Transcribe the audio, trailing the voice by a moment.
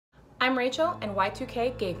I'm Rachel, and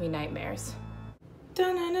Y2K gave me nightmares.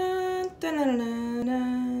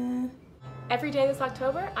 Every day this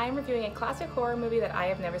October, I am reviewing a classic horror movie that I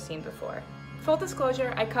have never seen before. Full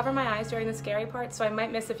disclosure, I cover my eyes during the scary part, so I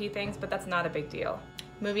might miss a few things, but that's not a big deal.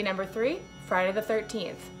 Movie number 3, Friday the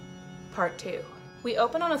 13th, Part 2. We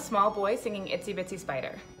open on a small boy singing Itsy Bitsy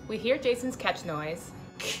Spider. We hear Jason's catch noise.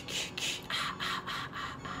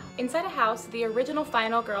 Inside a house, the original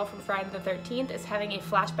final girl from Friday the 13th is having a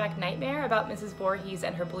flashback nightmare about Mrs. Voorhees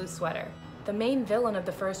and her blue sweater. The main villain of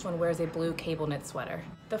the first one wears a blue cable knit sweater.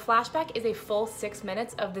 The flashback is a full 6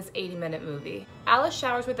 minutes of this 80-minute movie. Alice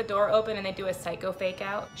showers with the door open and they do a psycho fake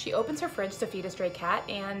out. She opens her fridge to feed a stray cat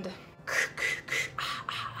and...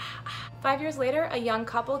 5 years later, a young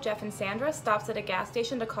couple, Jeff and Sandra, stops at a gas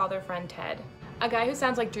station to call their friend Ted. A guy who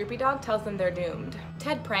sounds like Droopy Dog tells them they're doomed.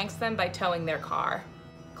 Ted pranks them by towing their car.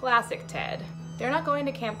 Classic Ted. They're not going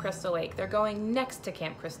to Camp Crystal Lake, they're going next to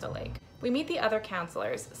Camp Crystal Lake. We meet the other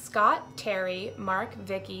counselors, Scott, Terry, Mark,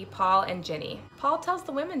 Vicky, Paul, and Ginny. Paul tells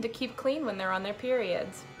the women to keep clean when they're on their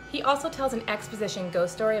periods. He also tells an exposition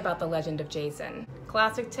ghost story about the legend of Jason.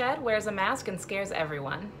 Classic Ted wears a mask and scares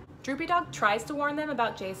everyone. Droopy Dog tries to warn them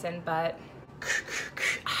about Jason, but...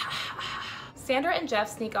 Sandra and Jeff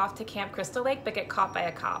sneak off to Camp Crystal Lake but get caught by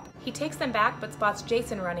a cop. He takes them back but spots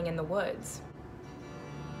Jason running in the woods.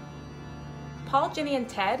 Paul, Ginny, and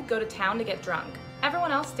Ted go to town to get drunk.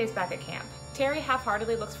 Everyone else stays back at camp. Terry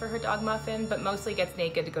half-heartedly looks for her dog Muffin, but mostly gets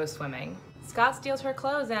naked to go swimming. Scott steals her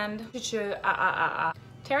clothes and...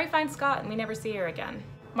 Terry finds Scott and we never see her again.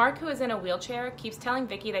 Mark, who is in a wheelchair, keeps telling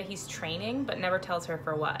Vicky that he's training, but never tells her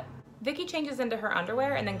for what. Vicky changes into her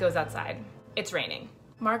underwear and then goes outside. It's raining.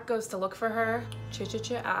 Mark goes to look for her,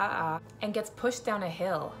 and gets pushed down a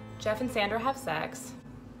hill. Jeff and Sandra have sex.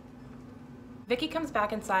 Vicky comes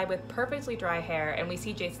back inside with perfectly dry hair and we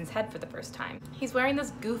see Jason's head for the first time. He's wearing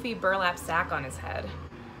this goofy burlap sack on his head.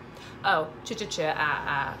 Oh,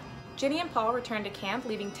 Ginny and Paul return to camp,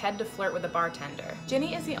 leaving Ted to flirt with a bartender.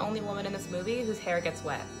 Ginny is the only woman in this movie whose hair gets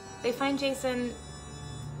wet. They find Jason...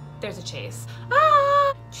 There's a chase.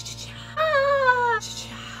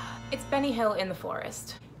 It's Benny Hill in the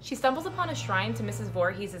forest. She stumbles upon a shrine to Mrs.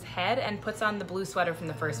 Voorhees' head and puts on the blue sweater from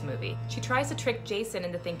the first movie. She tries to trick Jason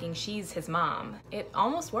into thinking she's his mom. It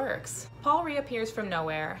almost works. Paul reappears from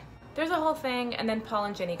nowhere. There's a whole thing, and then Paul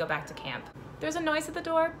and Ginny go back to camp. There's a noise at the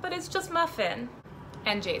door, but it's just Muffin.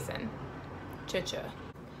 And Jason.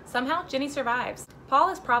 Somehow, Ginny survives. Paul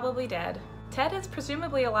is probably dead. Ted is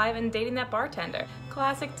presumably alive and dating that bartender.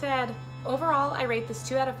 Classic Ted. Overall, I rate this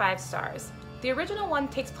 2 out of 5 stars. The original one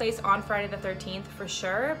takes place on Friday the 13th for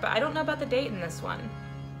sure, but I don't know about the date in this one.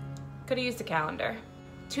 Could've used a calendar.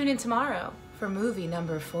 Tune in tomorrow for movie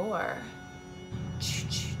number 4.